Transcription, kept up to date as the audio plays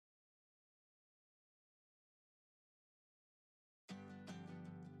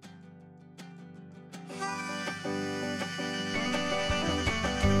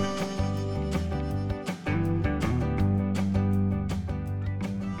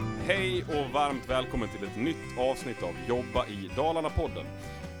Hej och varmt välkommen till ett nytt avsnitt av Jobba i Dalarna-podden.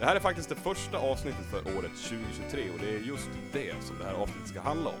 Det här är faktiskt det första avsnittet för året 2023 och det är just det som det här avsnittet ska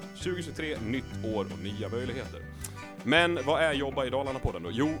handla om. 2023, nytt år och nya möjligheter. Men vad är Jobba i Dalarna-podden då?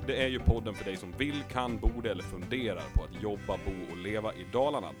 Jo, det är ju podden för dig som vill, kan, borde eller funderar på att jobba, bo och leva i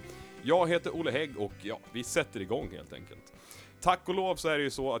Dalarna. Jag heter Olle Hägg och vi sätter igång helt enkelt. Tack och lov så är det ju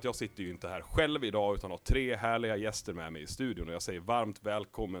så att jag sitter ju inte här själv idag utan har 3 härliga gäster med mig i studion. Och jag säger varmt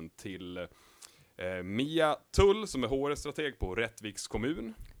välkommen till Mia Tull som är HR-strateg på Rättviks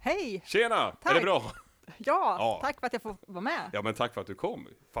kommun. Hej! Tjena! Tack. Är det bra? Ja, tack för att jag får vara med. Ja, men tack för att du kom.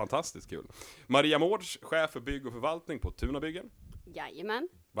 Fantastiskt kul. Maria Mårds, chef för bygg och förvaltning på Tunabyggen. Jajamän,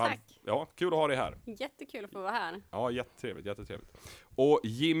 Tack. Ja, kul att ha dig här. Jättekul att få vara här. Ja, jättetrevligt. Och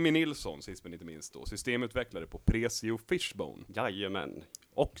Jimmy Nilsson, sist men inte minst då, systemutvecklare på Precio Fishbone. Jajamän,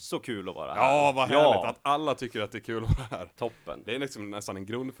 också kul att vara här. Ja, vad härligt att alla tycker att det är kul att vara här. Toppen. Det är liksom nästan en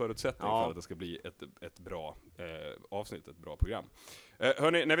grundförutsättning för att det ska bli ett bra avsnitt, ett bra program.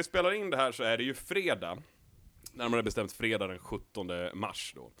 Hörni, när vi spelar in det här så är det ju fredag. Närmare bestämt fredag den 17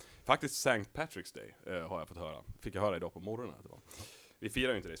 mars då. Faktiskt St. Patrick's Day har jag fått höra. Fick jag höra idag på morgonen att det var. Vi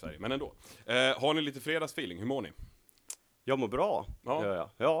firar ju inte det i Sverige, men ändå. Har ni lite fredagsfeeling? Hur mår ni? Jag mår bra, Ja. gör jag.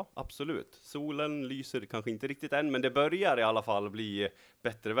 Ja, absolut. Solen lyser kanske inte riktigt än, men det börjar i alla fall bli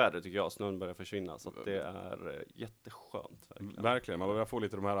bättre väder tycker jag. Snön börjar försvinna, så att det är jätteskönt. Verkligen, man börjar få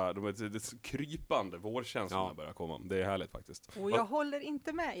lite de krypande vårkänslorna börjar komma. Det är härligt faktiskt. Och jag håller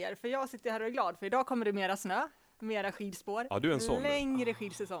inte med er, för jag sitter här och är glad, för idag kommer det mera snö, mera skidspår, Ja, du är en sån. längre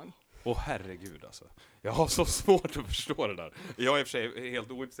skidsäsong. Herregud alltså. Jag har så svårt att förstå det där. Jag är i och för sig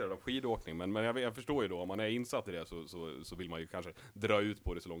helt ointresserad av skidåkning, men jag förstår ju då, om man är insatt i det så vill man ju kanske dra ut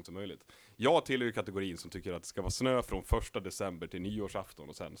på det så långt som möjligt. Jag tillhör ju kategorin som tycker att det ska vara snö från 1 december till nyårsafton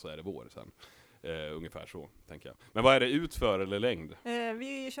och sen så är det vår sen. Ungefär så, tänker jag. Men vad är det, utför eller längd?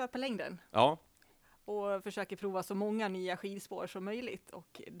 Vi kör på längden. Ja. Och försöker prova så många nya skidspår som möjligt.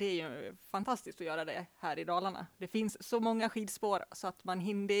 Och det är ju fantastiskt att göra det här i Dalarna. Det finns så många skidspår så att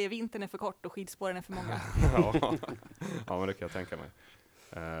vintern är för kort och skidspåren är för många. Ja, men det kan jag tänka mig.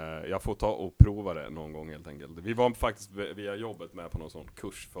 Jag får ta och prova det någon gång helt enkelt. Vi var faktiskt via jobbet med på någon sån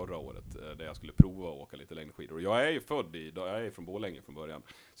kurs förra året där jag skulle prova att åka lite längdskidor. Jag är ju jag är från Borlänge från början.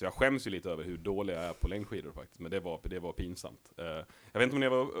 Så jag skäms ju lite över hur dålig jag är på längdskidor faktiskt. Men det var pinsamt. Jag vet inte om ni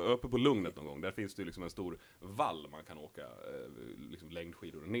var uppe på Lugnet någon gång. Där finns det ju liksom en stor vall man kan åka liksom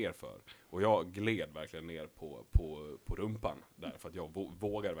längdskidor nerför. Och jag gled verkligen ner på rumpan där. För att jag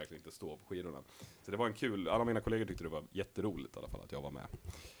vågar verkligen inte stå på skidorna. Så det var en kul, alla mina kollegor tyckte det var jätteroligt i alla fall att jag var med.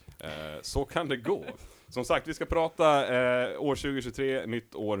 Så kan det gå. Som sagt, vi ska prata år 2023,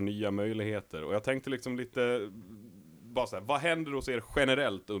 nytt år, nya möjligheter. Och jag tänkte liksom lite, bara så här, vad händer hos er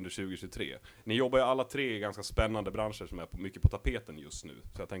generellt under 2023? Ni jobbar ju alla 3 i ganska spännande branscher som är mycket på tapeten just nu.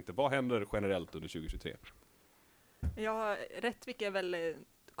 Så jag tänkte, vad händer generellt under 2023? Ja, Rättvik är väl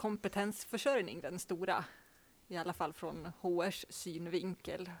kompetensförsörjning den stora. I alla fall från HRs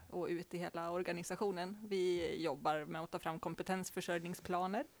synvinkel och ut i hela organisationen. Vi jobbar med att ta fram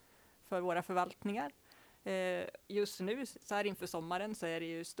kompetensförsörjningsplaner för våra förvaltningar. Just nu, så här inför sommaren, så är det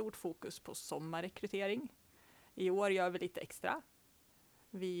ju stort fokus på sommarrekrytering. I år gör vi lite extra.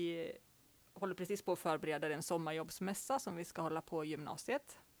 Vi håller precis på att förbereda en sommarjobbsmässa som vi ska hålla på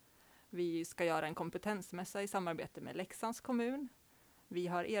gymnasiet. Vi ska göra en kompetensmässa i samarbete med Leksands kommun. Vi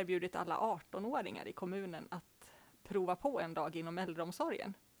har erbjudit alla 18-åringar i kommunen att prova på en dag inom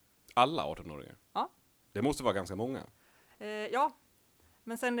äldreomsorgen. Alla 18-åringar? Ja. Det måste vara ganska många. Ja,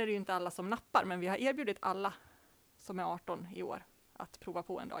 men sen är det ju inte alla som nappar, men vi har erbjudit alla som är 18 i år att prova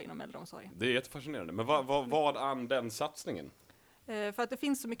på en dag inom äldreomsorgen. Det är jättefascinerande. Men vad an den satsningen? För att det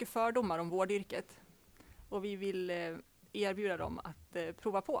finns så mycket fördomar om vårdyrket. Och vi vill erbjuda dem att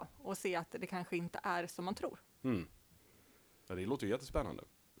prova på och se att det kanske inte är som man tror. Ja, det låter ju jättespännande.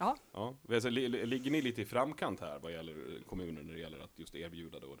 Ja. Alltså, ligger ni lite i framkant här vad gäller kommunen när det gäller att just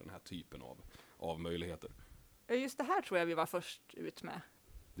erbjuda då den här typen av möjligheter? Just det här tror jag vi var först ut med.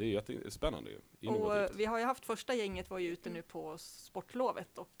 Det är jättespännande ju. Och vi har ju haft första gänget var ju ute nu på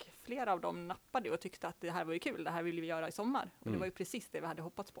sportlovet och flera av dem nappade och tyckte att det här var ju kul, det här vill vi göra i sommar. Och det var ju precis det vi hade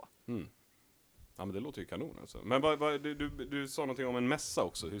hoppats på. Ja, men det låter ju kanon alltså. Men du sa någonting om en mässa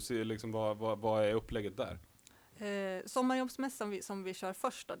också. Hur ser liksom, vad är upplägget där? Sommarjobbsmässan som vi kör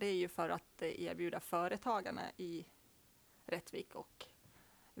först då, det är ju för att erbjuda företagarna i Rättvik och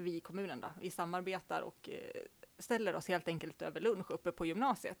vi i kommunen då. Vi samarbetar och ställer oss helt enkelt över lunch uppe på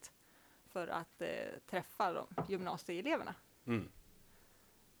gymnasiet för att träffa de gymnasieeleverna.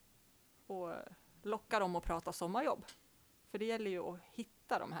 Och locka dem att prata sommarjobb. För det gäller ju att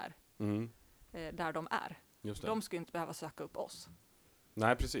hitta de här där de är. Just det. De ska ju inte behöva söka upp oss.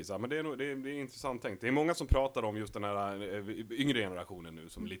 Nej, precis. Ja, men det är intressant tänkt. Det är många som pratar om just den här yngre generationen nu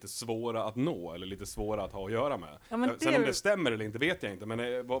som är lite svåra att nå eller lite svåra att ha att göra med. Ja, men Sen om det stämmer eller inte vet jag inte,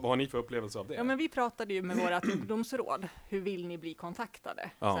 men vad har ni för upplevelse av det? Ja, men vi pratade ju med vårt ungdomsråd. Hur vill ni bli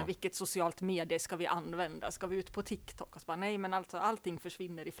kontaktade? Ja. Så här, vilket socialt medie ska vi använda? Ska vi ut på TikTok? Och så bara, nej, men alltså allting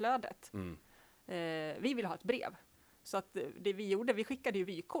försvinner i flödet. Vi vill ha ett brev. Så att det vi gjorde, vi skickade ju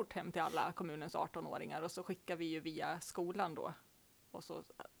vykort hem till alla kommunens 18-åringar och så skickade vi ju via skolan då. Och så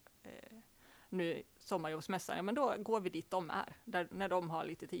nu sommarjobbsmässan, ja men då går vi dit de är, när de har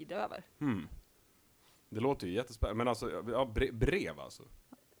lite tid över. Det låter ju jättespännande, men alltså, brev alltså.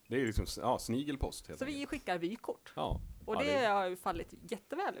 Det är ju liksom, snigelpost helt Så enkelt. vi skickar vykort. Ja. Och det har ju fallit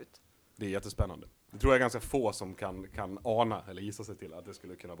jätteväl ut. Det är jättespännande. Det tror jag är ganska få som kan ana eller gissa sig till att det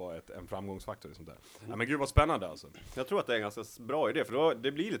skulle kunna vara en framgångsfaktor i sånt där. Ja, men gud vad spännande alltså. Jag tror att det är en ganska bra idé, för då,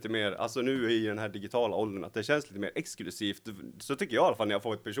 det blir lite mer, alltså nu i den här digitala åldern, att det känns lite mer exklusivt. Så tycker jag i alla fall när jag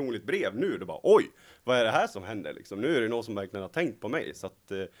får ett personligt brev nu, då bara oj, vad är det här som händer liksom? Nu är det någon som verkligen har tänkt på mig, så att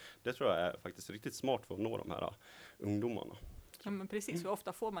det tror jag är faktiskt riktigt smart för att nå de här ungdomarna. Ja, men precis, hur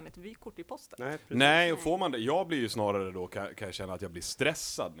ofta får man ett vykort i posten? Nej, och får man det, jag blir ju snarare då, kan jag känna att jag blir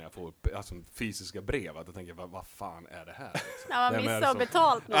stressad när jag får fysiska brev, att jag tänker, vad fan är det här? Liksom? Ja, man missar liksom...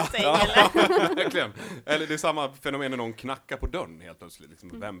 betalt någonting, ja, eller? Verkligen. Eller det är samma fenomen när någon knackar på dörren helt plötsligt.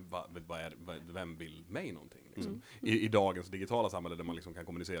 Liksom, vem vill mig någonting? Liksom? I dagens digitala samhälle där man liksom kan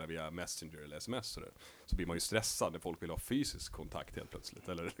kommunicera via Messenger eller sms så blir man ju stressad när folk vill ha fysisk kontakt helt plötsligt.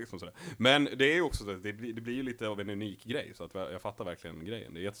 Eller liksom sådär. Men det är ju också så, det blir ju lite av en unik grej, så att jag fattar verkligen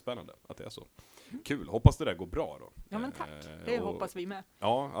grejen. Det är jättespännande att det är så. Kul, hoppas det där går bra då. Ja, men tack. Det hoppas vi med.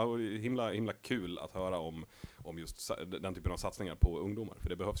 Ja, och himla kul att höra om just den typen av satsningar på ungdomar, för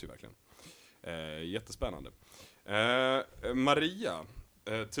det behövs ju verkligen. Jättespännande. Maria,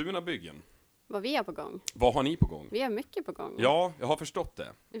 Tunabyggen. Vad vi har på gång. Vad har ni på gång? Vi har mycket på gång. Ja, jag har förstått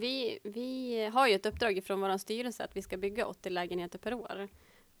det. Vi har ju ett uppdrag från vår styrelse att vi ska bygga 80 lägenheter per år.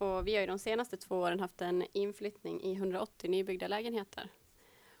 Och vi har ju de senaste 2 åren haft en inflyttning i 180 nybyggda lägenheter.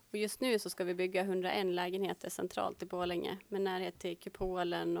 Och just nu så ska vi bygga 101 lägenheter centralt i Borlänge med närhet till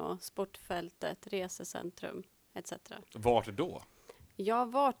Kupolen och sportfältet, resecentrum etc. Vart då? Ja,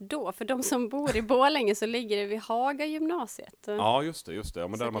 vart då? För de som bor i Borlänge så ligger det vid Haga gymnasiet. Ja, just det. Ja, men så där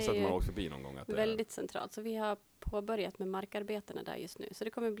har man det sett att man är åkt förbi någon gång. Att det väldigt centralt. Så vi har påbörjat med markarbetena där just nu. Så det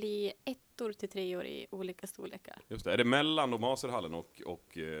kommer bli 1 till 3 år i olika storlekar. Just det. Är det mellan Maserhallen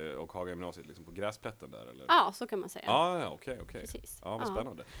och Haga gymnasiet, liksom på gräsplätten där? Eller? Ja, så kan man säga. Ja, okej. Precis. Ja, vad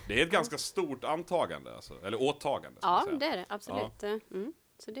spännande. Det är ett ganska stort antagande, alltså. Eller åtagande. Ja, det är det. Absolut. Ja.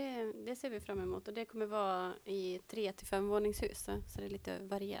 Så det ser vi fram emot. Och det kommer vara i 3 till 5 våningshus. Så det är lite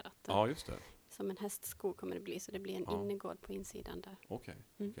varierat. Ja, just det. Som en hästsko kommer det bli. Så det blir en innergård på insidan där. Okej.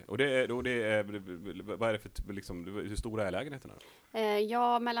 Och det är, vad är det för, liksom, hur stora är lägenheterna?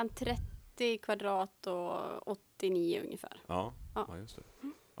 Ja, mellan 30 kvadrat och 89 ungefär. Ja, just det.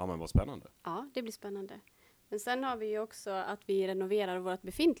 Ja, men vad spännande. Ja, det blir spännande. Men sen har vi ju också att vi renoverar vårt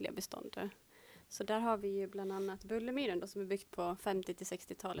befintliga bestånd. Så där har vi ju bland annat Bullermyren då, som är byggt på 50 till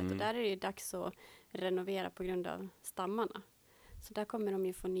 60-talet. Och där är det dags att renovera på grund av stammarna. Så där kommer de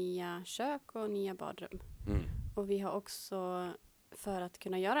ju få nya kök och nya badrum. Och vi har också, för att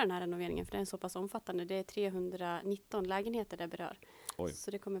kunna göra den här renoveringen, för den är så pass omfattande, det är 319 lägenheter det berör. Oj.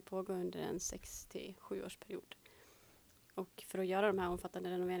 Så det kommer pågå under en 6-7 årsperiod. Och för att göra de här omfattande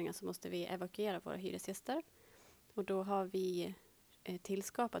renoveringarna så måste vi evakuera våra hyresgäster. Och då har vi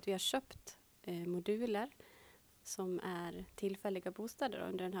vi har köpt moduler som är tillfälliga bostäder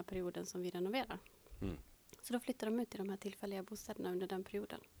under den här perioden som vi renoverar. Så då flyttar de ut till de här tillfälliga bostäderna under den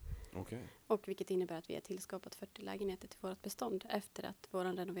perioden. Okay. Och vilket innebär att vi har tillskapat 40 lägenheter till vårt bestånd efter att vår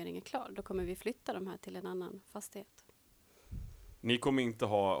renovering är klar. Då kommer vi flytta de här till en annan fastighet. Ni kommer inte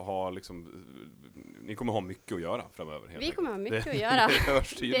ni kommer ha mycket att göra framöver. Vi kommer ha mycket att göra. Det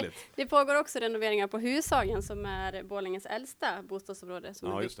hörs tydligt. Det pågår också renoveringar på Hushagen som är Borlänges äldsta bostadsområde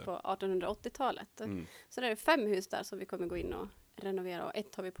som är byggt på 1880-talet. Så det är 5 hus där som vi kommer gå in och renovera och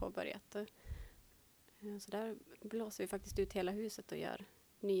 1 har vi påbörjat. Så där blåser vi faktiskt ut hela huset och gör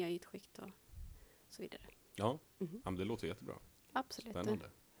nya ytskikt och så vidare. Ja, men det låter jättebra. Absolut. Spännande.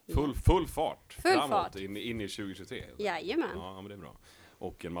 Full fart framåt in i 2023. Jajamän. Ja, men det är bra.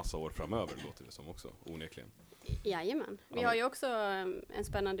 Och en massa år framöver låter det som också, onekligen. Jajamän. Vi har ju också en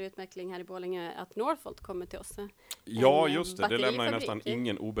spännande utveckling här i Borlänge att Northvolt kommer till oss. Ja, just det. Det lämnar ju nästan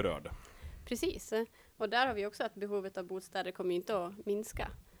ingen oberörd. Precis. Och där har vi också att behovet av bostäder kommer inte att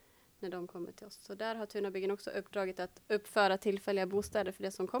minska när de kommer till oss. Så där har Tunabyggen också uppdraget att uppföra tillfälliga bostäder för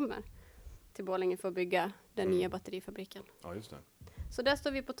det som kommer till Borlänge för att bygga den nya batterifabriken. Ja, just det. Så där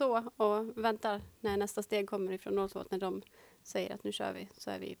står vi på tå och väntar när nästa steg kommer ifrån Northvolt. När de säger att nu kör vi,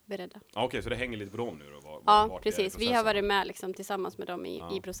 så är vi beredda. Okej, så det hänger lite på dem nu då? Ja, precis. Vi har varit med liksom, tillsammans med dem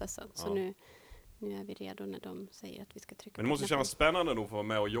i processen. Så nu är vi redo när de säger att vi ska trycka. Men det måste kännas spännande då att få vara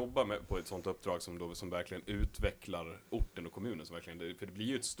med och jobba på ett sånt uppdrag som verkligen utvecklar orten och kommunen. För det blir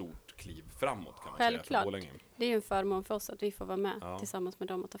ju ett stort kliv framåt, kan man Självklart. säga, för Borlänge. Det är ju en förmån för oss att vi får vara med tillsammans med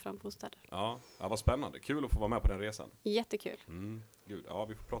dem och ta fram bostäder. Ja, vad spännande. Kul att få vara med på den resan. Jättekul. Gud,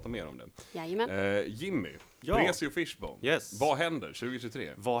 vi får prata mer om det. Jajamän. Jimmy, Precio Fishbone. Yes. Vad händer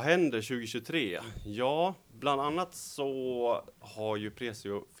 2023? Vad händer 2023? Ja, bland annat så har ju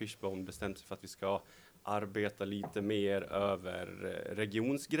Precio Fishbone bestämt sig för att vi ska arbeta lite mer över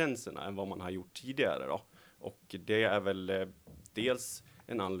regionsgränserna än vad man har gjort tidigare då. Och det är väl dels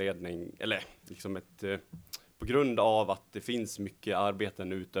en anledning, eller liksom på grund av att det finns mycket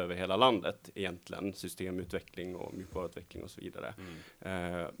arbeten ut över hela landet egentligen, systemutveckling och mjukvaruutveckling och så vidare.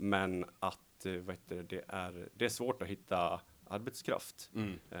 Men att det är svårt att hitta arbetskraft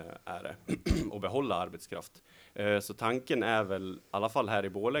är det och behålla arbetskraft. Så tanken är väl, i alla fall här i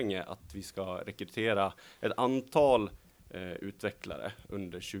Borlänge, att vi ska rekrytera ett antal utvecklare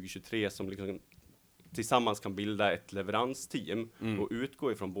under 2023 som liksom tillsammans kan bilda ett leveransteam och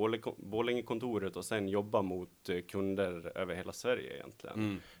utgå ifrån Borlängekontoret och sen jobba mot kunder över hela Sverige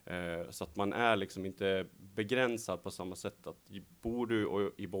egentligen. Så att man är liksom inte begränsad på samma sätt att bor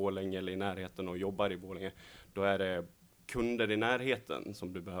du i Borlänge eller i närheten och jobbar i Borlänge, då är det kunder i närheten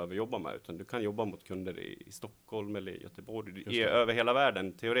som du behöver jobba med, utan du kan jobba mot kunder i Stockholm eller i Göteborg, över hela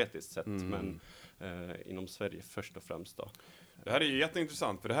världen teoretiskt sett, men inom Sverige först och främst då. Det här är ju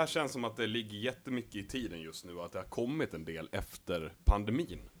jätteintressant, för det här känns som att det ligger jättemycket i tiden just nu, att det har kommit en del efter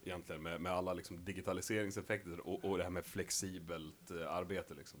pandemin egentligen, med alla liksom digitaliseringseffekter och det här med flexibelt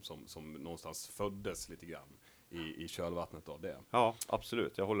arbete liksom, som någonstans föddes lite grann i kölvattnet av det. Ja,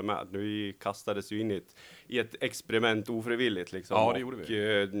 absolut. Jag håller med. Vi kastades ju in i ett experiment ofrivilligt liksom. Ja, det gjorde vi.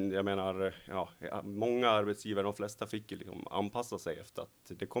 Och jag menar, många arbetsgivare, de flesta fick ju liksom anpassa sig efter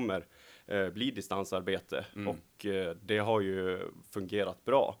att det kommer bli distansarbete. Och det har ju fungerat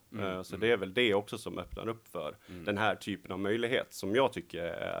bra. Så det är väl det också som öppnar upp för den här typen av möjlighet, som jag tycker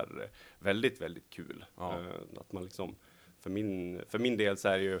är väldigt, väldigt kul. Att man liksom, för min del så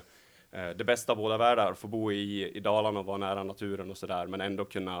är det ju det bästa av båda världar, få bo i Dalarna och vara nära naturen och sådär, men ändå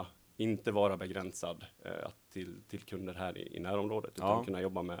kunna inte vara begränsad till kunder här i närområdet, utan kunna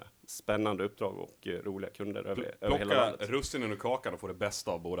jobba med spännande uppdrag och roliga kunder över hela landet. Plocka russinen ur kakan och få det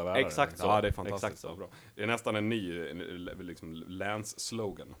bästa av båda världar. Exakt så. Ja, det är fantastiskt. Exakt så. Bra. Det är nästan en ny liksom,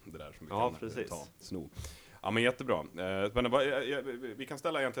 länsslogan, det där som vi kan ta, sno. Ja, men jättebra. Men vi kan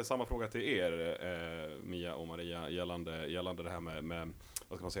ställa egentligen samma fråga till er, Mia och Maria, gällande det här med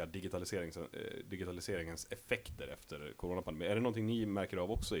vad ska man säga, digitaliseringens effekter efter coronapandemin. Är det någonting ni märker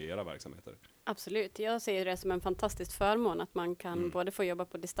av också i era verksamheter? Absolut. Jag ser det som en fantastisk förmån att man kan både få jobba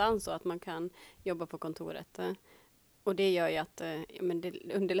på distans och att man kan jobba på kontoret. Och det gör ju att det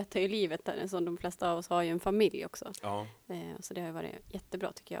underlättar ju livet, som de flesta av oss har ju en familj också. Ja. Så det har varit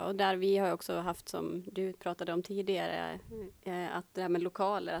jättebra tycker jag. Och där vi har också haft, som du pratade om tidigare, att det här med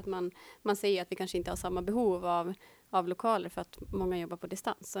lokaler, att man säger att vi kanske inte har samma behov av lokaler för att många jobbar på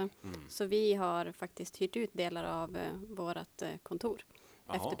distans. Så vi har faktiskt hyrt ut delar av vårat kontor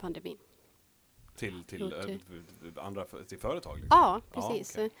efter pandemin. Till företag? Liksom. Ja,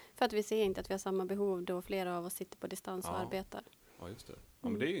 precis. Okay. För att vi ser inte att vi har samma behov då flera av oss sitter på distans och arbetar. Ja, just det. Ja,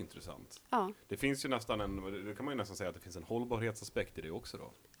 men det är ju intressant. Ja. Det finns ju det kan man ju nästan säga att det finns en hållbarhetsaspekt i det också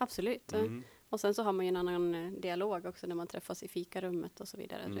då. Absolut. Och sen så har man ju en annan dialog också när man träffas i fikarummet och så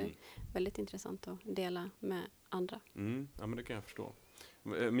vidare. Det är väldigt intressant att dela med andra. Ja, men det kan jag förstå.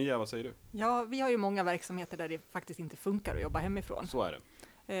 Mia, vad säger du? Ja, vi har ju många verksamheter där det faktiskt inte funkar att jobba hemifrån. Så är det.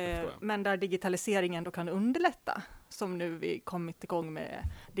 Men där digitaliseringen då kan underlätta, som nu vi kommit igång med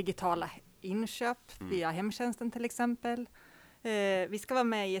digitala inköp via hemtjänsten till exempel. Vi ska vara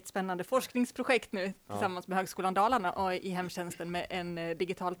med i ett spännande forskningsprojekt nu tillsammans med Högskolan Dalarna och i hemtjänsten med en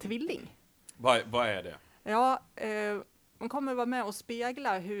digital tvilling. Vad är det? Ja, man kommer vara med och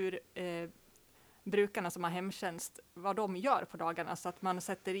spegla hur brukarna som har hemtjänst, vad de gör på dagarna, så att man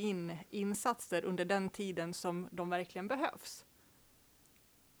sätter in insatser under den tiden som de verkligen behövs.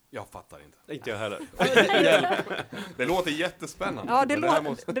 Jag fattar inte. Inte jag heller. Det låter jättespännande. Ja,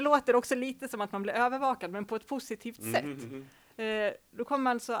 det låter också lite som att man blir övervakad, men på ett positivt sätt. Då kommer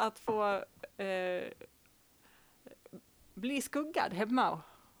man alltså att få bli skuggad hemma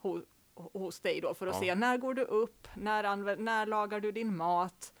hos dig då, för att se när går du upp, när lagar du din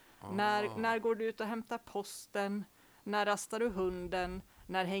mat, när går du ut och hämtar posten, när rastar du hunden,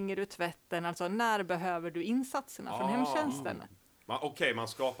 när hänger du tvätten, alltså när behöver du insatserna från hemtjänsten. Man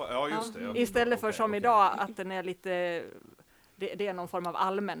skapar, ja just det. Istället för som idag att den är lite, det är någon form av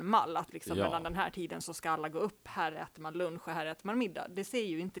allmän mall att liksom mellan den här tiden så ska alla gå upp, här äter man lunch och här äter man middag. Det ser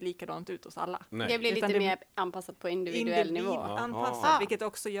ju inte likadant ut hos alla. Nej. Det blir lite mer anpassat på individuell nivå. Anpassat, vilket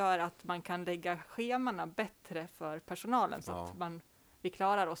också gör att man kan lägga schemana bättre för personalen så att vi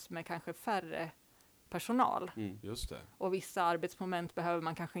klarar oss med kanske färre personal. Just det. Och vissa arbetsmoment behöver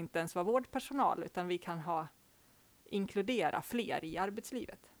man kanske inte ens vara vårdpersonal utan vi kan inkludera fler i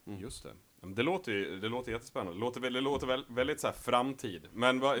arbetslivet. Just det. Det låter jättespännande. Det låter väldigt så här framtid.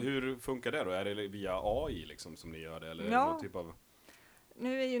 Men hur funkar det då? Är det via AI liksom som ni gör det? Eller någon typ av...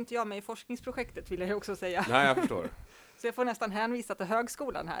 Nu är ju inte jag med i forskningsprojektet vill jag också säga. Nej, jag förstår. Så jag får nästan hänvisa till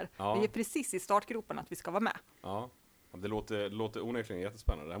högskolan här. Ja. Vi är precis i startgropen att vi ska vara med. Ja, det låter onekligen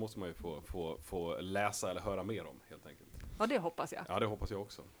jättespännande. Det här måste man ju få läsa eller höra mer om helt enkelt. Ja, det hoppas jag. Ja, det hoppas jag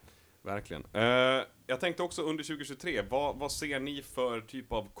också. Verkligen. Jag tänkte också under 2023, vad ser ni för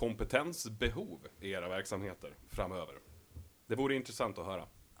typ av kompetensbehov i era verksamheter framöver? Det vore intressant att höra.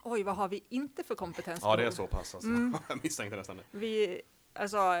 Oj, vad har vi inte för kompetensbehov? Ja, det är så pass alltså. Jag misstänkte nästan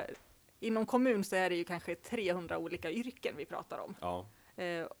det. Inom kommun så är det ju kanske 300 olika yrken vi pratar om. Ja.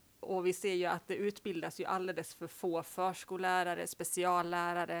 Och vi ser ju att det utbildas ju alldeles för få förskollärare,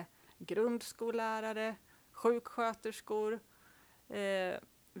 speciallärare, grundskollärare, sjuksköterskor.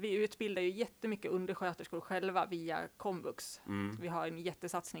 Vi utbildar ju jättemycket undersköterskor själva via komvux. Vi har en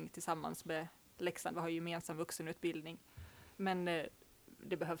jättesatsning tillsammans med Leksand. Vi har gemensam vuxenutbildning. Men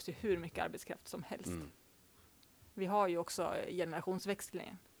det behövs ju hur mycket arbetskraft som helst. Vi har ju också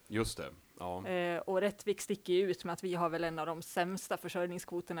generationsväxlingen. Just det, ja. Och Rättviks sticker ju ut med att vi har väl en av de sämsta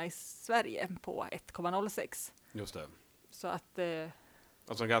försörjningskvoterna i Sverige på 1,06. Just det. Så att...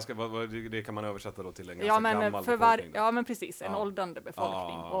 Alltså det kan man översätta då till en ganska gammal befolkning. Ja, men precis. En åldrande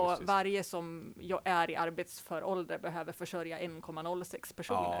befolkning. Och precis. Varje som är i arbetsför ålder behöver försörja 1,06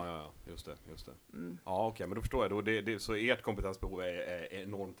 personer. Ja, just det. Ja, okej, men då förstår jag. Så ert kompetensbehov är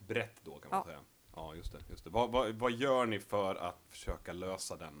enormt brett då kan man säga. Ja, just det. Vad gör ni för att försöka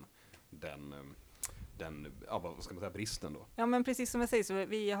lösa den vad ska man säga, bristen då? Ja, men precis som jag säger så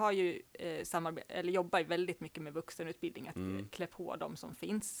vi har ju jobbar ju väldigt mycket med vuxenutbildning att klä på de som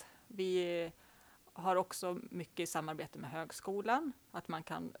finns. Vi har också mycket samarbete med högskolan, att man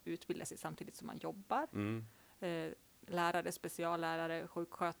kan utbilda sig samtidigt som man jobbar. Lärare, speciallärare,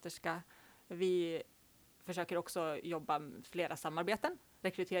 sjuksköterska. Vi försöker också jobba med flera samarbeten.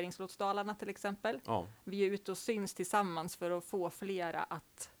 Rekryteringslots Dalarna till exempel. Ja. Vi är ute och syns tillsammans för att få flera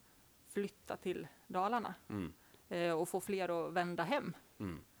att flytta till Dalarna och få fler att vända hem.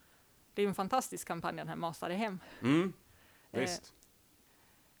 Det är en fantastisk kampanj den här Masare hem. Visst.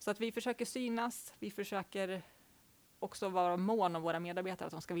 Så att vi försöker synas, vi försöker också vara mån om våra medarbetare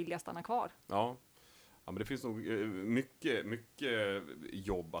att de ska vilja stanna kvar. Ja, men det finns nog mycket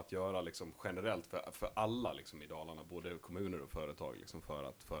jobb att göra liksom generellt för alla liksom i Dalarna, både kommuner och företag liksom för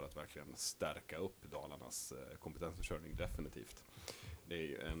att verkligen stärka upp Dalarnas kompetensförsörjning definitivt.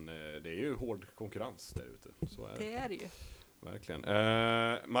 Det är ju hård konkurrens där ute. Så är det är det ju. Verkligen.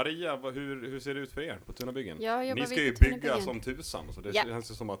 Maria, hur ser det ut för er på Tunabyggen? Ni ska ju bygga som tusan, så det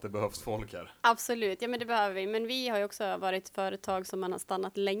känns som att det behövs folk här. Absolut, ja men det behöver vi. Men vi har ju också varit företag som man har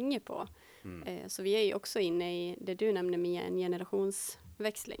stannat länge på. Så vi är ju också inne i det du nämnde Mia, en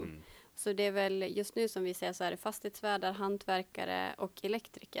generationsväxling. Så det är väl just nu som vi säger så är det fastighetsvärdar, hantverkare och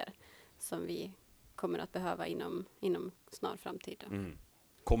elektriker som vi kommer att behöva inom snar framtid.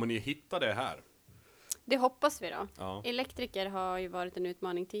 Kommer ni hitta det här? Det hoppas vi då. Ja. Elektriker har ju varit en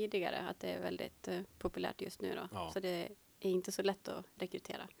utmaning tidigare, att det är väldigt populärt just nu då. Ja. Så det är inte så lätt att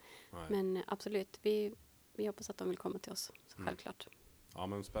rekrytera. Nej. Men absolut, vi hoppas att de vill komma till oss, så självklart. Ja,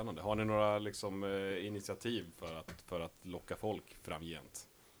 men spännande. Har ni några liksom, initiativ för att locka folk framgent?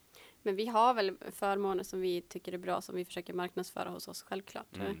 Men vi har väl förmåner som vi tycker är bra, som vi försöker marknadsföra hos oss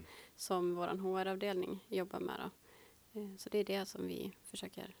självklart. Som våran HR-avdelning jobbar med då. Så det är det som vi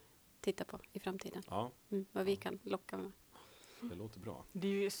försöker titta på i framtiden. Ja. Vad vi kan locka med. Det låter bra. Det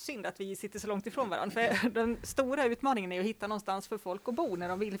är ju synd att vi sitter så långt ifrån varandra. För den stora utmaningen är att hitta någonstans för folk att bo när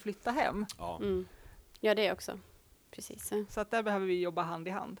de vill flytta hem. Ja, ja det är också. Precis. Så att där behöver vi jobba hand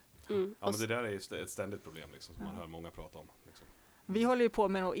i hand. Ja, men det där är ju ett ständigt problem liksom, som man hör många prata om. Liksom. Vi håller ju på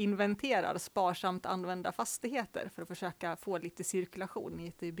med att inventera sparsamt använda fastigheter för att försöka få lite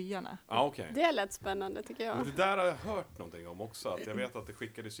cirkulation i byarna. Okay. Det är lätt spännande tycker jag. Men det där har jag hört någonting om också. Att jag vet att det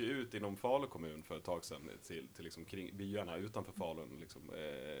skickades ju ut inom Falu kommun för ett tag sedan till liksom kring byarna utanför Falun. Liksom,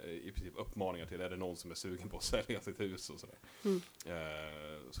 i princip uppmaningar till är det någon som är sugen på att sälja sitt hus och sådär.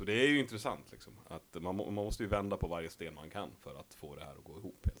 Så det är ju intressant liksom. Att man måste ju vända på varje sten man kan för att få det här att gå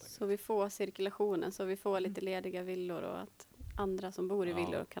ihop helt enkelt. Så vi får cirkulationen, så vi får lite lediga villor och att andra som bor i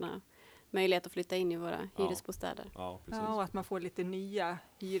villor kan ha möjlighet att flytta in i våra hyresbostäder. Ja, precis. Ja, och att man får lite nya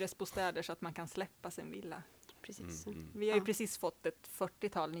hyresbostäder så att man kan släppa sin villa. Precis. Vi har ju precis fått ett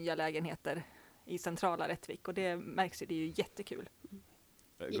 40-tal nya lägenheter i centrala Rättvik och det märks ju, det är ju jättekul.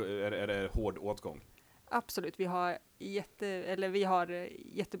 Är det hård åtgång? Absolut, vi har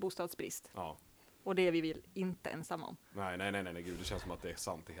jättebostadsbrist. Ja. Och det är vi väl inte ensamma om. Nej, gud, det känns som att det är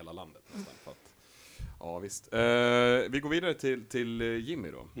sant i hela landet nästan. För att, ja, visst. Vi går vidare till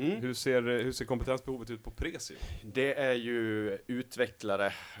Jimmy då. Hur ser kompetensbehovet ut på Precio? Det är ju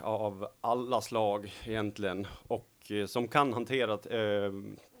utvecklare av alla slag egentligen och som kan hantera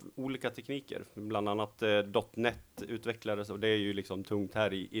olika tekniker, bland annat .NET-utvecklare, så det är ju liksom tungt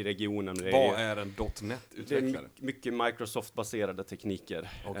här i regionen. Vad är en .NET-utvecklare? Det är mycket Microsoft-baserade tekniker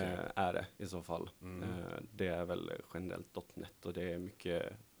är det i så fall. Det är väl generellt .NET och det är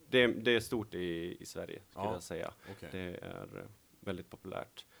mycket, det är stort i Sverige skulle jag säga. Okay. Det är väldigt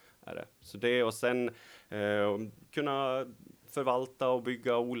populärt. Är det. Så det, och sen kunna förvalta och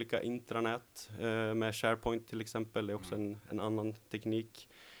bygga olika intranät med SharePoint till exempel. Det är också en annan teknik.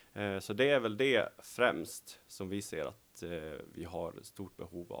 Så det är väl det främst som vi ser att vi har stort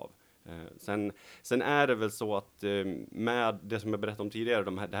behov av. Sen är det väl så att med det som jag berättade om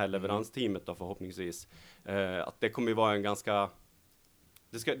tidigare, det här leveransteamet då förhoppningsvis, att det kommer ju vara en ganska...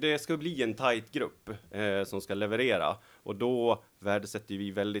 Det ska bli en tight grupp som ska leverera, och då värdesätter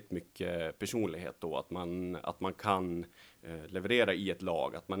vi väldigt mycket personlighet då, att man kan leverera i ett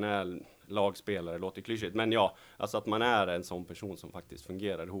lag, att man är lagspelare, låter klyschigt, men ja, alltså att man är en sån person som faktiskt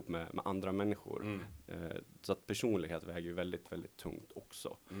fungerar ihop med andra människor. Så att personlighet väger ju väldigt, väldigt tungt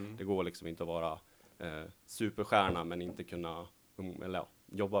också. Det går liksom inte att vara superstjärna men inte kunna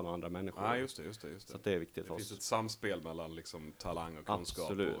jobba med andra människor. Ja, just det. Så att det är viktigt för oss. Det finns ett samspel mellan liksom talang och kunskap.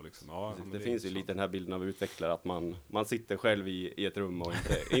 Absolut. Och liksom, det finns ju lite den här bilden av utvecklare, att man sitter själv i ett rum och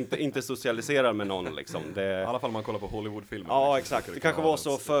inte socialiserar med någon. Liksom. I alla fall om man kollar på Hollywoodfilmer. Ja, liksom, exakt. Det kanske var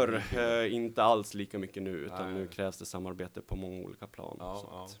så förr. Inte alls lika mycket nu, utan nu krävs det samarbete på många olika plan.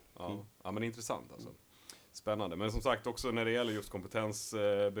 Ja, men intressant alltså. Spännande, men som sagt också när det gäller just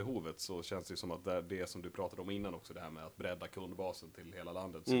kompetensbehovet så känns det som att det som du pratade om innan också, det här med att bredda kundbasen till hela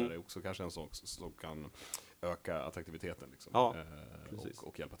landet, så är det också kanske en sak som kan öka attraktiviteten liksom,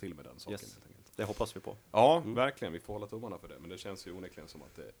 och hjälpa till med den saken. Yes. Helt enkelt. Det hoppas vi på. Ja, verkligen, vi får hålla tummarna för det, men det känns ju onekligen som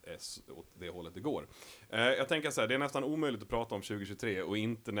att det är åt det hållet det går. Jag tänker så här, det är nästan omöjligt att prata om 2023 och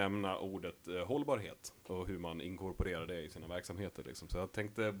inte nämna ordet hållbarhet och hur man inkorporerar det i sina verksamheter liksom. Så jag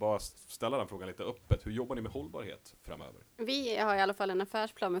tänkte bara ställa den frågan lite öppet. Hur jobbar ni med hållbarhet framöver? Vi har i alla fall en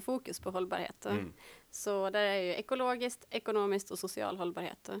affärsplan med fokus på hållbarhet. Så där är ju ekologiskt, ekonomiskt och social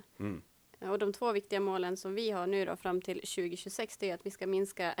hållbarhet. Och de 2 viktiga målen som vi har nu då fram till 2026, det är att vi ska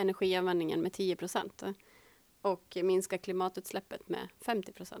minska energianvändningen med 10% och minska klimatutsläppet med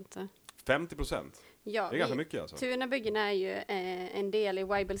 50%. 50%? Ja, det är ganska mycket alltså. Tunabyggen är ju en del i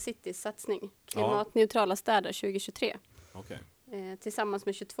Weibel Citys satsning. Klimatneutrala städer 2023. Okay. Tillsammans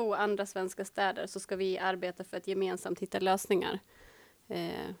med 22 andra svenska städer så ska vi arbeta för att gemensamt hitta lösningar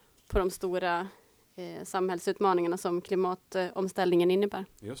på de stora samhällsutmaningarna som klimatomställningen innebär.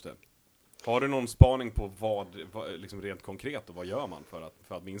 Just det. Har du någon spaning på vad liksom rent konkret, och vad gör man för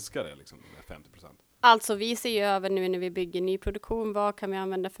att minska det liksom med 50%? Alltså vi ser ju över nu när vi bygger ny produktion, vad kan vi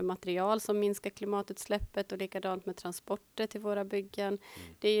använda för material som minskar klimatutsläppet, och likadant med transporter till våra byggen.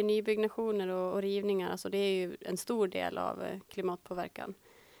 Det är ju nybyggnationer och rivningar, alltså det är ju en stor del av klimatpåverkan.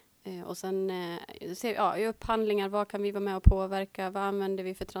 Och sen i upphandlingar, vad kan vi vara med och påverka, vad använder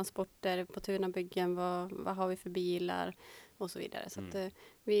vi för transporter på Tunabyggen, vad har vi för bilar och så vidare. Så att,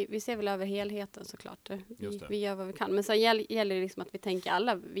 vi ser väl över helheten såklart. Vi gör vad vi kan. Men så gäller det liksom att vi tänker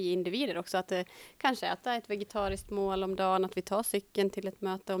alla, vi individer också, att kanske äta ett vegetariskt mål om dagen, att vi tar cykeln till ett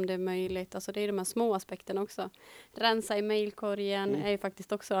möte om det är möjligt. Alltså det är de här små aspekterna också. Rensa i mejlkorgen är ju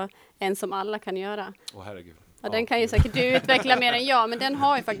faktiskt också en som alla kan göra. Åh herregud. Ja, den kan ju säkert du utveckla mer än jag, men den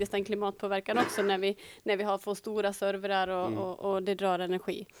har ju faktiskt en klimatpåverkan också när vi får stora servrar och det drar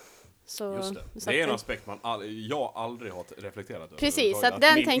energi. Så, just det. Det är en aspekt jag aldrig har reflekterat över. Precis, så att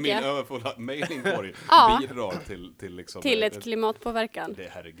den tänker jag. Min överfulla mejlingkorg bidrar till liksom... Till ett klimatpåverkan. Det är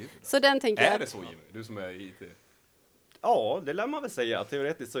herregud. Så den tänker jag. Är det så, Jimmy? Du som är IT... Ja, det lär man väl säga.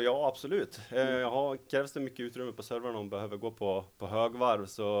 Teoretiskt så ja, absolut. Krävs det mycket utrymme på servrarna om behöver gå på högvarv,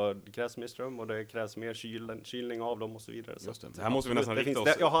 så det krävs mer ström och det krävs mer kylning av dem och så vidare. Just det. Här måste vi nästan rikta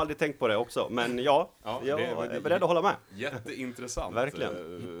oss... Jag har aldrig tänkt på det också, men jag är beredd att hålla med. Jätteintressant.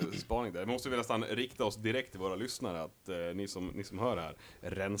 Verkligen. Spaning där. Måste vi nästan rikta oss direkt till våra lyssnare, att ni som hör här,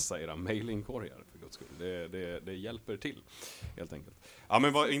 rensa era mailingkorgar för guds guds skull. Det hjälper till, helt enkelt. Ja,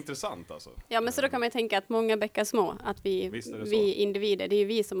 men vad intressant alltså. Ja, men så då kan man ju tänka att många bäckar små, att vi individer, det är ju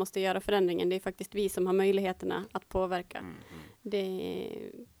vi som måste göra förändringen. Det är faktiskt vi som har möjligheterna att påverka.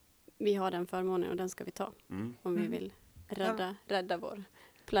 Vi har den förmånen och den ska vi ta om vi vill rädda vår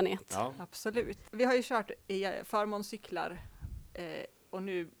planet. Ja. Absolut. Vi har ju kört förmånscyklar och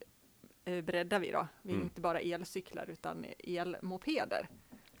nu breddar vi då. Vi är inte bara elcyklar utan elmopeder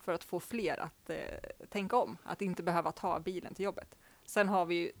för att få fler att tänka om, att inte behöva ta bilen till jobbet. Sen har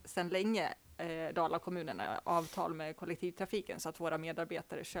vi ju sedan länge Dalarna-kommunen avtal med kollektivtrafiken så att våra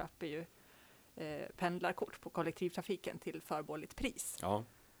medarbetare köper ju pendlarkort på kollektivtrafiken till förbåligt pris. Ja,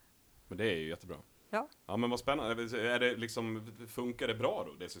 men det är ju jättebra. Ja. Ja, men vad spännande. Är det liksom, funkar det bra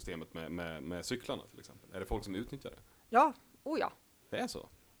då, det systemet med cyklarna till exempel? Är det folk som utnyttjar det? Ja, Det är så?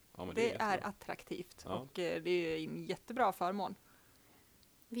 Ja, men det är attraktivt och det är en jättebra förmån.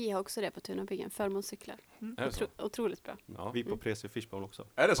 Vi har också det på Tunabyggen, förmånscyklar. Otroligt bra. Ja. Vi på Precio Fishbone också.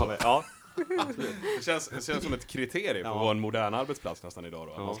 Är det så? Ja. Det känns som ett kriterium för att vara en modern arbetsplats nästan idag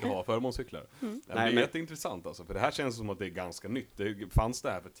då, att man ska ha förmånscyklar. Det är jätteintressant alltså, för det här känns som att det är ganska nytt. Det fanns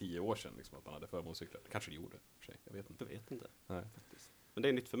det här för 10 år sedan liksom, att man hade förmånscyklar. Det kanske det gjorde, för sig. Jag vet inte. Nej. Faktiskt. Men det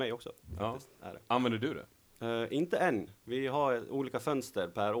är nytt för mig också. Faktiskt, är det. Använder du det? Inte än. Vi har olika fönster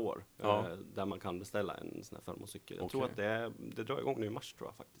per år där man kan beställa en sån här förmånscykel. Jag tror att det drar igång nu i mars tror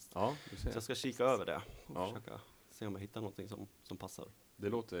jag faktiskt. Ja, så jag ska kika över det och försöka se om jag hittar någonting som passar. Det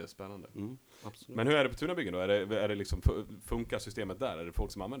låter spännande. Absolut. Men hur är det på Tunabyggen då? Är det liksom, funkar systemet där? Är det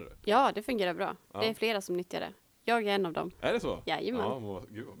folk som använder det? Ja, det fungerar bra. Det är flera som nyttjar det. Jag är en av dem. Är det så? Jajamän. Ja,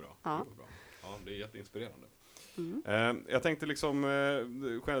 gud vad bra. Ja. Ja, det är jätteinspirerande. Jag tänkte liksom,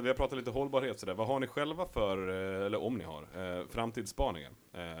 vi har pratat lite hållbarhet sådär. Vad har ni själva för, eller om ni har, framtidsspaningar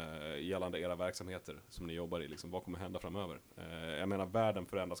gällande era verksamheter som ni jobbar i? Liksom, vad kommer hända framöver? Jag menar, världen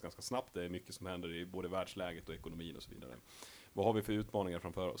förändras ganska snabbt. Det är mycket som händer i både världsläget och ekonomin och så vidare. Vad har vi för utmaningar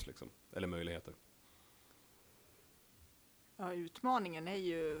framför oss liksom? Eller möjligheter? Ja, utmaningen är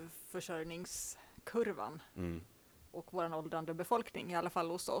ju försörjningskurvan och vår åldrande befolkning, i alla fall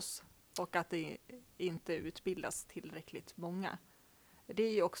hos oss. Och att det inte utbildas tillräckligt många. Det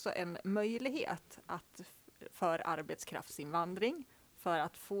är ju också en möjlighet för arbetskraftsinvandring, för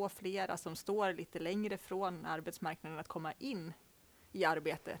att få flera som står lite längre från arbetsmarknaden att komma in i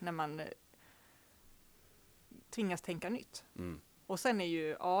arbete när man tvingas tänka nytt. Och sen är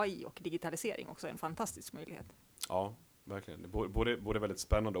ju AI och digitalisering också en fantastisk möjlighet. Ja, verkligen. Både väldigt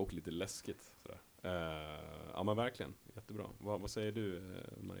spännande och lite läskigt. Sådär. Ja men verkligen, jättebra. Vad säger du,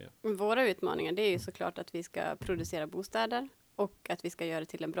 Maria? Våra utmaningar, det är ju såklart att vi ska producera bostäder och att vi ska göra det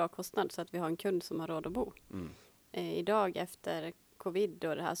till en bra kostnad så att vi har en kund som har råd att bo. Idag efter covid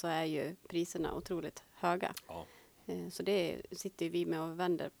och det här så är ju priserna otroligt höga. Ja. Så det sitter vi med och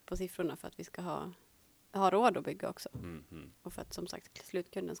vänder på siffrorna för att vi ska ha råd att bygga också. Och för att som sagt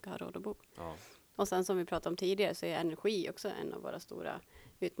slutkunden ska ha råd att bo. Ja. Och sen som vi pratade om tidigare så är energi också en av våra stora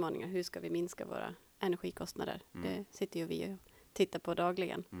utmaningar. Hur ska vi minska våra energikostnader? Det sitter ju vi och tittar på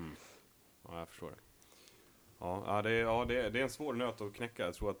dagligen. Ja, jag förstår det. Ja, det är en svår nöt att knäcka.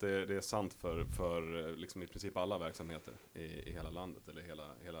 Jag tror att det är sant för liksom i princip alla verksamheter i hela landet eller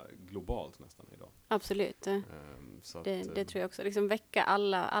hela globalt nästan idag. Absolut. Det tror jag också. Liksom väcka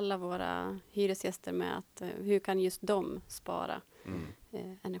alla våra hyresgäster med att hur kan just de spara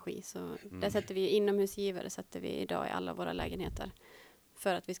energi. Så där sätter vi inomhusgivare idag i alla våra lägenheter.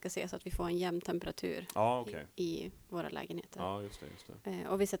 För att vi ska se så att vi får en jämn temperatur i våra lägenheter. Ja, just det.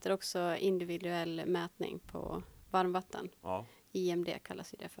 Och vi sätter också individuell mätning på varmvatten. Ja. IMD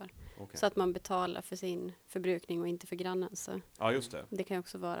kallas ju det för. Okay. Så att man betalar för sin förbrukning och inte för grannen. Så ja, just det. Det kan ju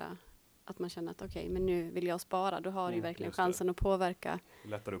också vara att man känner att men nu vill jag spara. Då har du ju verkligen chansen att påverka.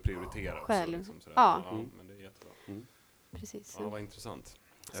 Lättare att prioritera själv. Också, liksom, ja. Men det är jättebra. Precis. Ja, vad intressant.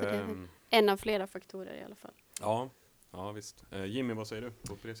 Så det är en av flera faktorer i alla fall. Ja, visst. Jimmy, vad säger du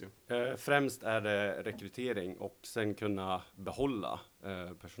på Precio? Främst är det rekrytering och sen kunna behålla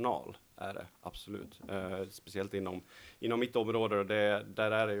personal är det, absolut. Speciellt inom mitt område och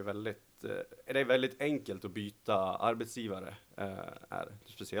där är det ju väldigt enkelt att byta arbetsgivare.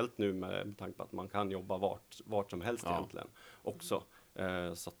 Speciellt nu med tanke på att man kan jobba vart som helst egentligen också.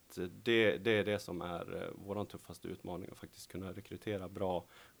 Så att det är det som är vår tuffaste utmaning, att faktiskt kunna rekrytera bra,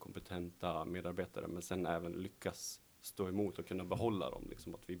 kompetenta medarbetare men sen även lyckas stå emot och kunna behålla dem.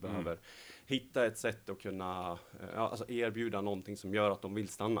 Liksom, att vi behöver hitta ett sätt att kunna erbjuda någonting som gör att de vill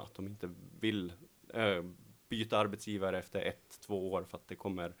stanna. Att de inte vill byta arbetsgivare efter 1-2 år för att det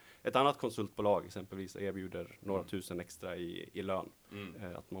kommer ett annat konsultbolag exempelvis erbjuder några tusen extra i lön.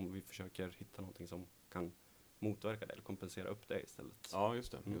 Att vi försöker hitta någonting som kan motverka det eller kompensera upp det istället. Ja,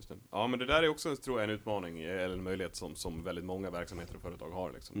 just det. Ja, men det där är också, tror jag, en utmaning eller en möjlighet som väldigt många verksamheter och företag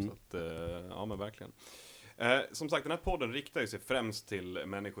har liksom. Så att, ja men verkligen. Som sagt, den här podden riktar sig främst till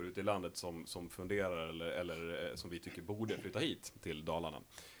människor ute i landet som funderar eller som vi tycker borde flytta hit till Dalarna.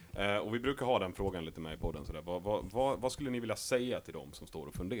 Och vi brukar ha den frågan lite med i podden. Sådär. Vad skulle ni vilja säga till dem som står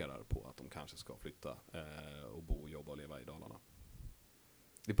och funderar på att de kanske ska flytta och bo, jobba och leva i Dalarna?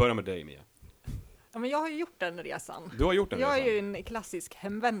 Vi börjar med dig, Mia. Ja, men jag har ju gjort den resan. Du har gjort den resan? Jag är ju en klassisk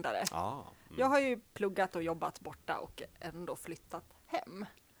hemvändare. Jag har ju pluggat och jobbat borta och ändå flyttat hem.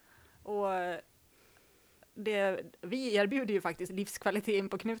 Och vi erbjuder ju faktiskt livskvalitet in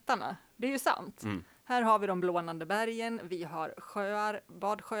på knutarna. Det är ju sant. Här har vi de blånande bergen, vi har sjöar,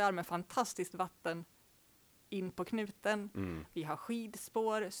 badsjöar med fantastiskt vatten in på knuten. Vi har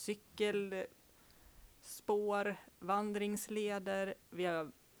skidspår, cykelspår, vandringsleder, vi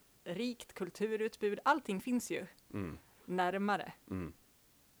har rikt kulturutbud. Allting finns ju närmare.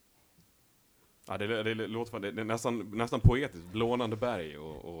 Ja, det låter det är nästan poetiskt. Blånande berg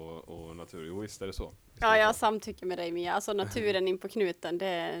och natur. Jo, visst är det så. Ja, jag samtycker med dig, Mia. Alltså naturen in på knuten,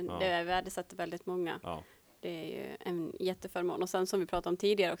 det värdesätter väldigt många. Ja. Det är ju en jätteförmån. Och sen som vi pratade om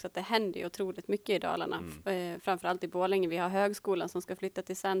tidigare också, att det händer ju otroligt mycket i Dalarna. Framförallt i Borlänge. Vi har högskolan som ska flytta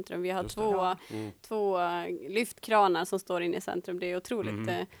till centrum. Vi har två lyftkranar som står inne i centrum. Det är otroligt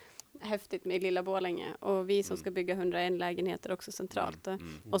häftigt med lilla Borlänge. Och vi som ska bygga 101 lägenheter också centralt.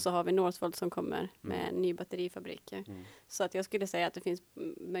 Och så har vi Northvolt som kommer med en ny batterifabrik. Så att jag skulle säga att det finns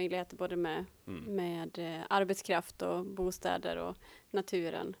möjligheter både med arbetskraft och bostäder och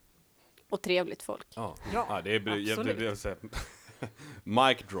naturen. Och trevligt folk. Ja, det är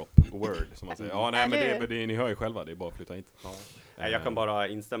mic drop word, som man säger. Ja, nej, men ni hör ju själva, det är bara att flytta hit. Jag kan bara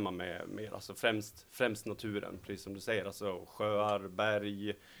instämma med alltså främst naturen, precis som du säger, alltså sjöar,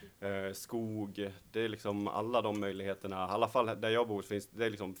 berg, skog, det är liksom alla de möjligheterna, i alla fall där jag bor finns det är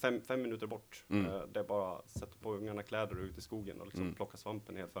liksom 5 minuter bort. Det är bara att sätta på ungarna kläder och ut i skogen och liksom plocka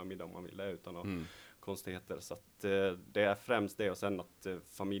svampen hela förmiddag om man vill det utan att konstigheter. Så att det är främst det, och sen att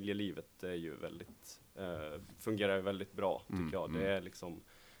familjelivet är ju väldigt fungerar väldigt bra tycker jag. Det är liksom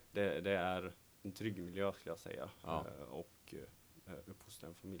det är en trygg miljö skulle jag säga. Och uppfostra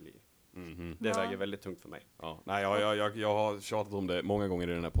en familj. Det väger väldigt tungt för mig. Nej, jag har tjatat om det många gånger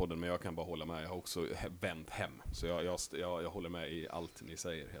i den här podden, men jag kan bara hålla med. Jag har också vänt hem. Så jag håller med i allt ni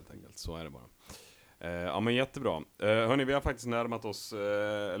säger helt enkelt. Så är det bara. Ja, men jättebra. Hörni, vi har faktiskt börjat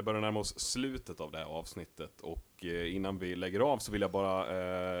närma oss slutet av det här avsnittet, och innan vi lägger av så vill jag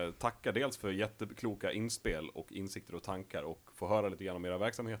bara tacka dels för jättekloka inspel och insikter och tankar, och få höra lite grann om era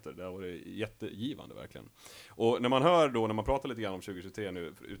verksamheter. Det har varit jättegivande verkligen. Och när man pratar lite grann om 2023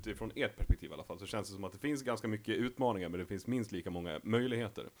 nu, utifrån ert perspektiv i alla fall, så känns det som att det finns ganska mycket utmaningar, men det finns minst lika många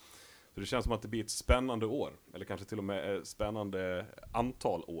möjligheter. Så det känns som att det blir ett spännande år, eller kanske till och med ett spännande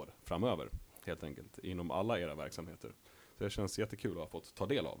antal år framöver. Helt enkelt, inom alla era verksamheter. Så det känns jättekul att ha fått ta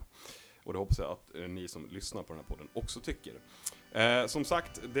del av. Och det hoppas jag att ni som lyssnar på den här podden också tycker. Som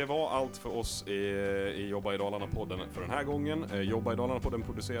sagt, det var allt för oss i Jobba i Dalarna-podden för den här gången. Jobba i Dalarna-podden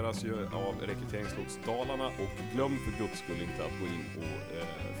produceras ju av Rekryteringslots Dalarna, och glöm för guds skull inte att gå in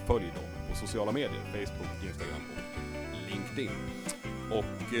och följ dem på sociala medier, Facebook, Instagram och LinkedIn.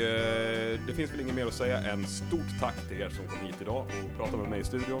 Och det finns väl inget mer att säga än stort tack till er som kom hit idag och pratade med mig i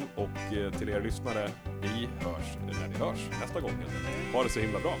studion, och till er lyssnare, vi hörs när vi hörs nästa gång. Ha det så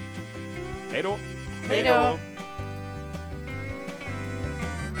himla bra. Hej då! Hej då!